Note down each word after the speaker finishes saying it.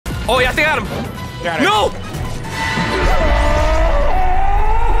Oh yeah, I think I got him. No!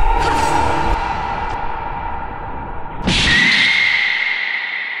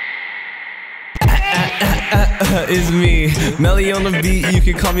 It's me, Melly on the beat, you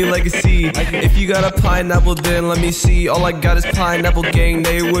can call me Legacy. If you got a pineapple, then let me see. All I got is pineapple gang,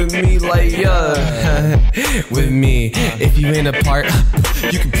 they with me like, yeah. With me, if you ain't a part,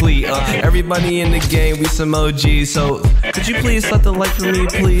 you complete. Everybody in the game, we some OGs. So, could you please let the like for me,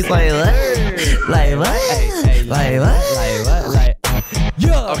 please? Like what? Like what? Like what? Like what? Like,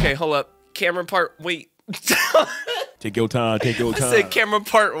 yeah. Okay, hold up. Camera part, wait. Take your time, take your time. I said camera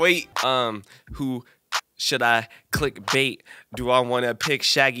part, wait. Who should I click bait? Do I want to pick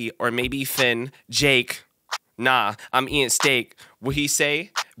Shaggy or maybe Finn? Jake? Nah, I'm eating steak. What he say?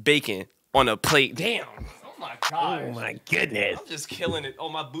 Bacon on a plate. Damn. Oh my god. Oh my goodness. I'm just killing it. Oh,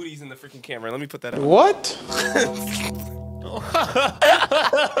 my booty's in the freaking camera. Let me put that up. What?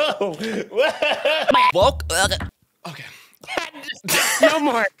 Okay. No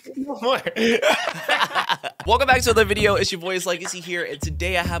more. No more. Welcome back to the video. It's your boy Legacy here, and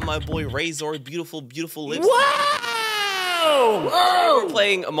today I have my boy Razor, beautiful lips. Whoa! We're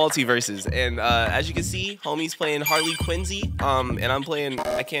playing a MultiVersus, and as you can see, homie's playing Harley Quincy, and I'm playing.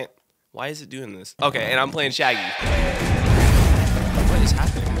 I can't. Why is it doing this? Okay, and I'm playing Shaggy. What is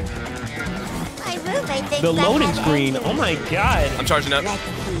happening? The loading screen. Oh my god. I'm charging up.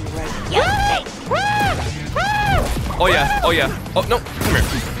 Oh yeah, oh yeah. Oh no, come here.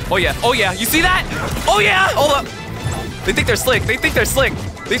 Oh yeah, oh yeah. You see that? Oh yeah, hold up. They think they're slick. They think they're slick.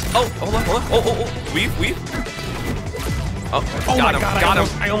 Oh, hold on, hold on. Oh. Weave. Oh, got him, got him.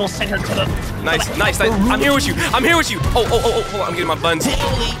 I almost sent her to the... Nice. I'm here with you. Oh, hold on. I'm getting my buns.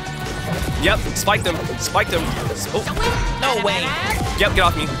 Yep, spiked him. Oh, no way. Yep, get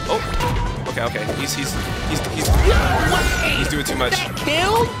off me. Oh, okay. He's doing too much.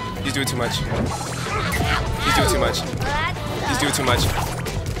 Killed? He's doing too much.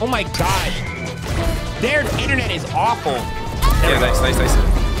 Oh my god. Their internet is awful. Yeah, nice.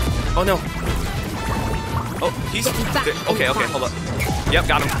 Oh no. Oh, he's okay. Hold up. Yep,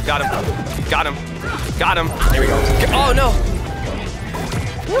 got him. There we go. Oh no.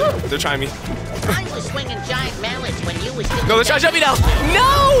 They're trying me. I was swinging giant mallets when you was still. No, they're trying to jump me now.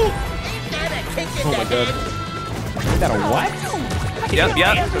 No. Oh my god. Is that a what? Yep.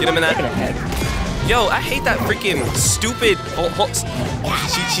 Get him in that. Yo, I hate that freaking stupid. Oh,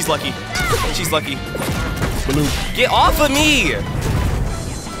 she's lucky. Get off of me.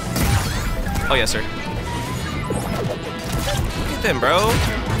 Oh yes, sir. Look at them, bro.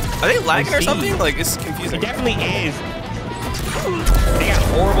 Are they lagging or something? Like, it's confusing. It definitely is. They got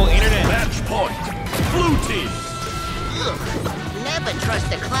horrible internet. Match point. Blue team. Never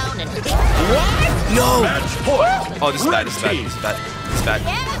trust a clown and What? No. Match point. Oh, this is bad.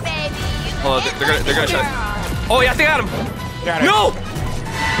 Yeah, baby. Oh, they're gonna shut. Oh yeah, I think I got him. No.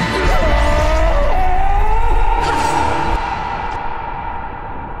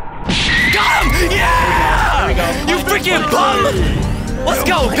 Got him! Yeah! There we go. You freaking bum! Let's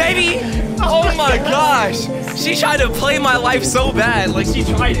go, baby! Oh my gosh! She tried to play my life so bad. Like, she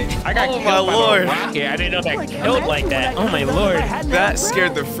tried it. I got killed by a rocket. I didn't know that killed like that. Oh my lord. That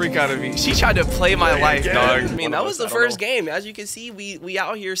scared the freak out of me. She tried to play my life, dog. I mean, that was the first game. As you can see, we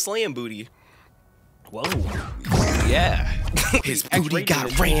out here slaying booty. Whoa. Yeah. His booty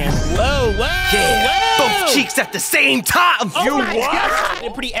got ran. Whoa. Yeah. Both cheeks at the same time. Oh my god.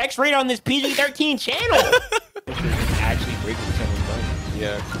 They're pretty X-rated on this PG-13 channel. Actually breaking someone's bone.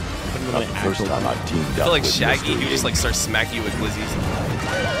 Yeah. First time I teamed up. I feel like Shaggy, he would just like start smacking you with glizzies.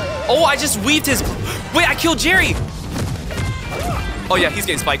 Oh, I just weaved his. Wait, I killed Jerry. Oh yeah, he's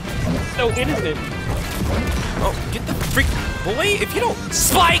getting spiked. So innocent. Oh, get the freak, boy! If you don't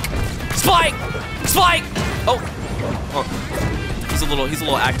spike. Oh, he's a little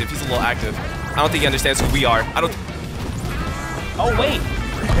active. I don't think he understands who we are. I don't. Oh wait.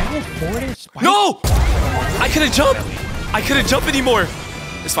 That was forward spike? No! I couldn't jump anymore.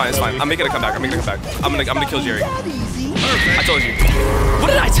 It's fine. I'm making a comeback. I'm gonna kill Jerry. I told you. What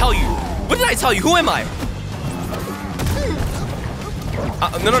did I tell you? Who am I?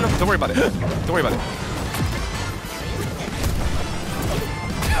 No. Don't worry about it.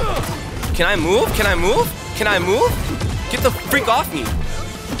 Can I move? Get the freak off me.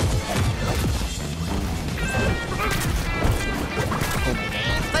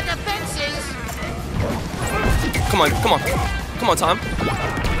 For the fences. Come on, Tom.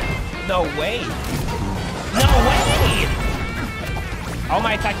 No way. All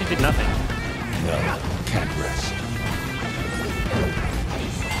my attacks did nothing. No, can't rest.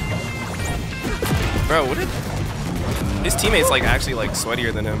 Bro, what did... His teammate's like actually like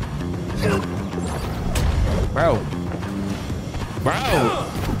sweatier than him. Bro.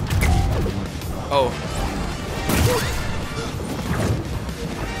 Oh.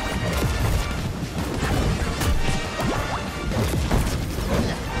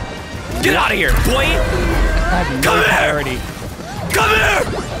 Get out of here, boy! Come here! Come here!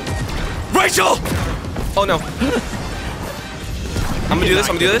 Rachel! Oh no. I'm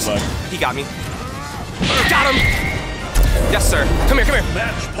gonna do this. He got me. Got him! Yes, sir. Come here.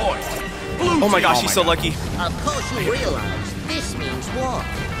 Match point. Oh my gosh, he's so lucky. Of course you realize this means war.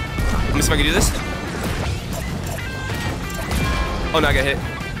 Let me see if I can do this. Oh no, I got hit.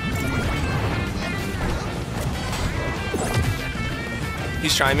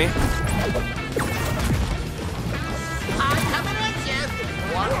 He's trying me. Pie coming at you.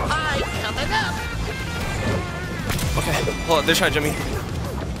 One pie coming up. Okay, hold on, they're trying to jump me.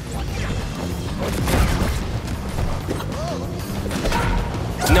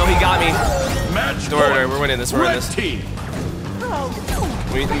 No, he got me. Match Don't worry, we're winning this. We're winning Red this. team.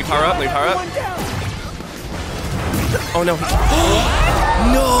 Let me power up. Oh no.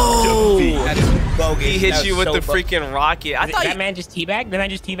 No! That is bogus. He hit That you was with so the freaking rocket. I thought that man just teabagged? Did that man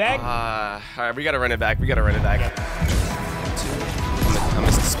just teabag? Alright, we gotta run it back. I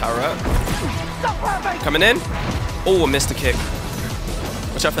missed this power up. Coming in. Oh, I missed the kick.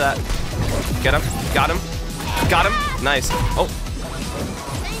 Watch out for that. Get him. Got him. Nice. Oh.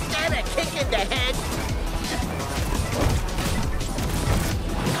 Ain't that a kick in the head?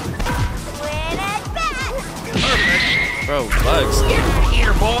 Bro, bugs. Get out of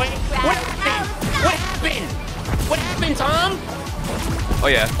here, boy. What happened? What happened, Tom? Oh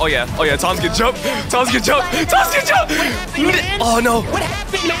yeah. Tom's get jump. Man? Oh no. What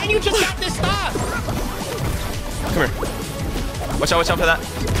happened, man? You just got this stuff. Come here. Watch out for that.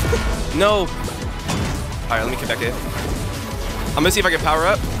 No. Alright, let me get back in. I'm gonna see if I can power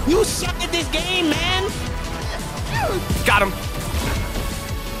up. You suck at this game, man. Got him.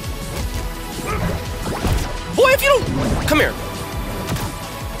 Boy, if you don't... Come here.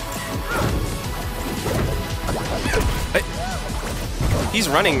 Hey. He's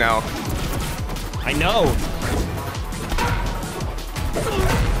running now. I know.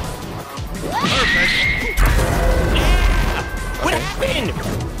 Yeah. What happened?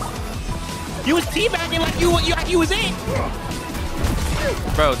 You was teabagging like you was it.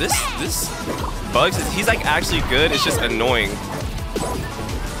 Bro, this Bugs, he's like actually good. It's just annoying.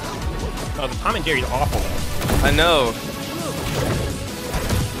 Oh, the Tom and Jerry's awful. I know.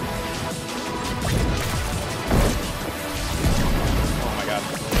 Oh my god.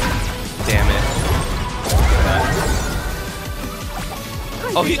 Damn it.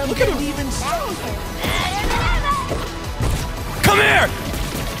 Oh, look at him. Come here!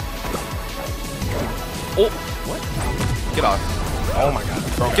 Oh, what? Get off. Oh my god.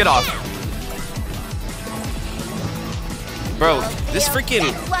 Bro. Get off. Bro, this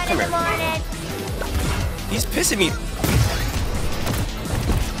freaking... Come here. He's pissing me.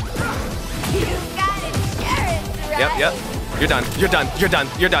 Yep. You're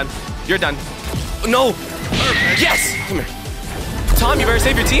done. No! Yes! Come here. Tom, you better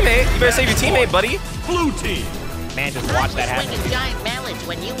save your teammate. Buddy. Blue team. Man, just watch that happen. Swinging giant mallets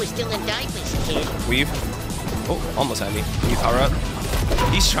when you were still in diapers, kid. Weave. Oh, almost had me. Can you power up?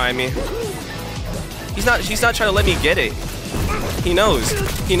 He's trying me. He's not trying to let me get it. He knows.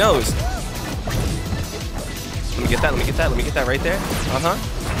 Let me get that right there.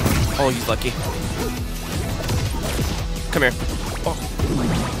 Oh, he's lucky. Come here. Oh.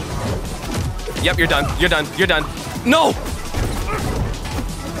 Yep, you're done. No!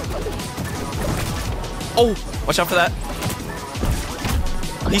 Oh, watch out for that.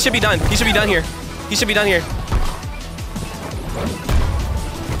 He should be done here.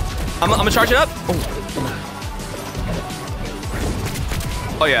 I'm gonna charge it up.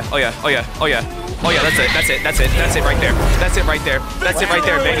 Oh yeah, that's it right there. That's it right there,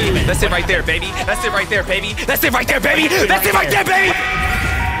 baby.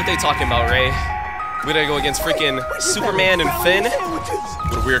 What they talking about, Ray? We're gonna go against freaking Superman and Finn.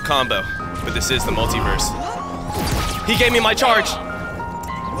 What a weird combo. But this is the multiverse. He gave me my charge.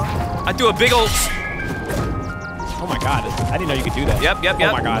 I threw a big ult. Oh my god. I didn't know you could do that. Yep.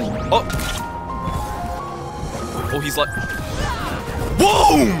 Oh my gosh. Oh, he's like...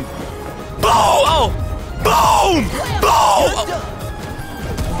 Boom! Boom! Boom!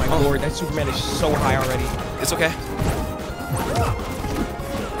 Oh my lord, that Superman is so high already. It's okay.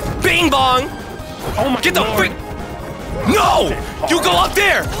 Bing bong! Oh my Get the lord. freak! No! You go up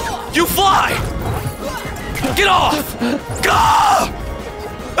there! You fly! Get off!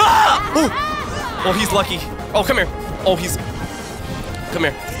 Ah! Oh, he's lucky. Oh, come here. Oh, he's. Come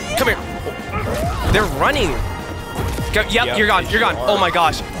here. Come here. They're running. Yep, you're gone. You're gone. Oh my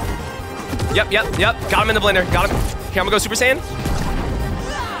gosh. Yep. Got him in the blender. Got him. Here, I'm gonna go Super Saiyan.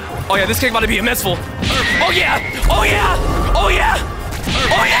 Oh yeah, this kick about to be immenseful. Oh yeah. Oh yeah. Oh yeah.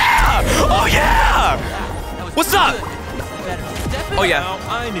 Oh yeah. Oh yeah. What's up? Oh yeah.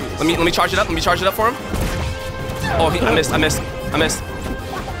 Let me charge it up. Let me charge it up for him. Oh, I missed.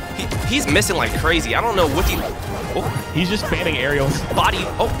 He's missing like crazy. I don't know what he. Oh. He's just spamming aerials. Body.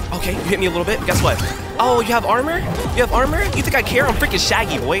 Oh, okay. You hit me a little bit. Guess what? Oh, you have armor? You have armor? You think I care? I'm freaking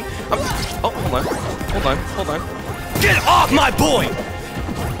Shaggy, boy. Oh, hold on. Get off my boy!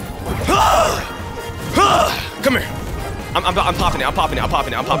 Come here. I'm popping it. I'm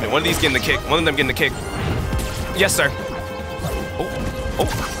popping it. One of these getting the kick. One of them getting the kick. Yes, sir. Oh.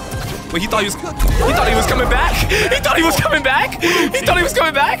 Wait, he thought he was coming back.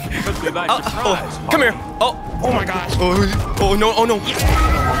 Come here. Oh my gosh. Oh no.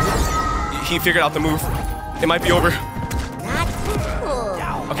 He figured out the move. It might be over.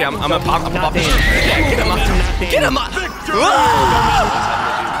 Okay, I'm gonna pop this. Get him up.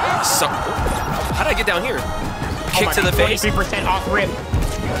 So, how did I get down here? Kick to the face. 23% off rip.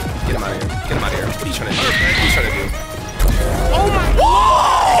 Get him out of here. What are you trying to do? Oh my.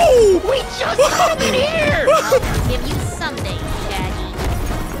 Whoa! We just got him in here. I'll give you someday, Shaggy.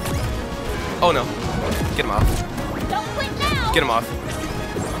 Oh no. Get him off. Don't quit now. Get him off.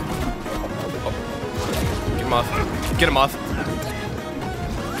 Oh. Get him off.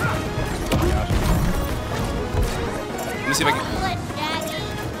 Let me see if I can.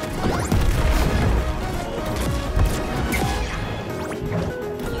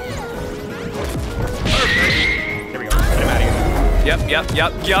 There we go. Get him out of here.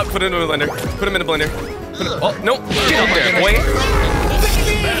 Yep. Put him in the blender. Oh, no. Get up there, boy.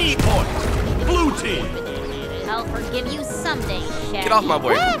 Match point. Blue team. I'll forgive you someday, Shaggy. Get off my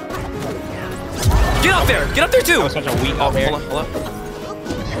boy. Get up there too. That was such a weak up there. Hold on.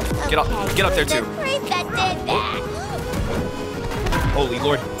 Get up there too. The freak that did that. Holy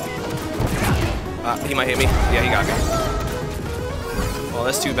Lord. He might hit me. Yeah, he got me. Oh,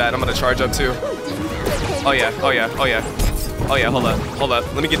 that's too bad. I'm gonna charge up too. Oh yeah. Hold up.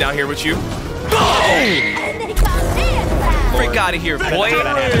 Let me get down here with you. Freak out of here, boy.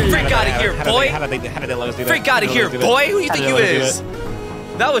 Freak out of here, boy. How did they let us do that? Freak out of here, boy. Who you think you is?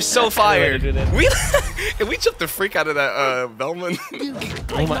 That was so fire. We jumped the freak out of that Velma.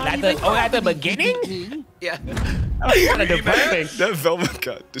 At the beginning? Yeah. Kind of depressing. That Velma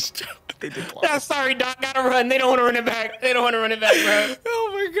got destroyed. They did block. No, sorry, Doc. Gotta run. They don't want to run it back. Bro. Oh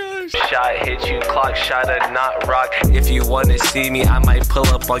my gosh. Shot hit you, clock shot a not rock. If you wanna see me, I might pull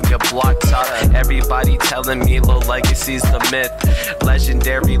up on your block top. Everybody telling me low legacy's the myth.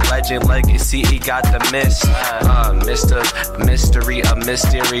 Legendary legend legacy, he got the miss. Mr. Mystery,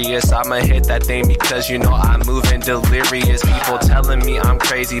 mysterious. I'ma hit that thing because you know I'm moving delirious. People telling me I'm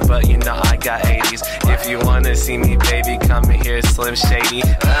crazy, but you know I got 80s. If you wanna see me, baby, come in here, Slim Shady.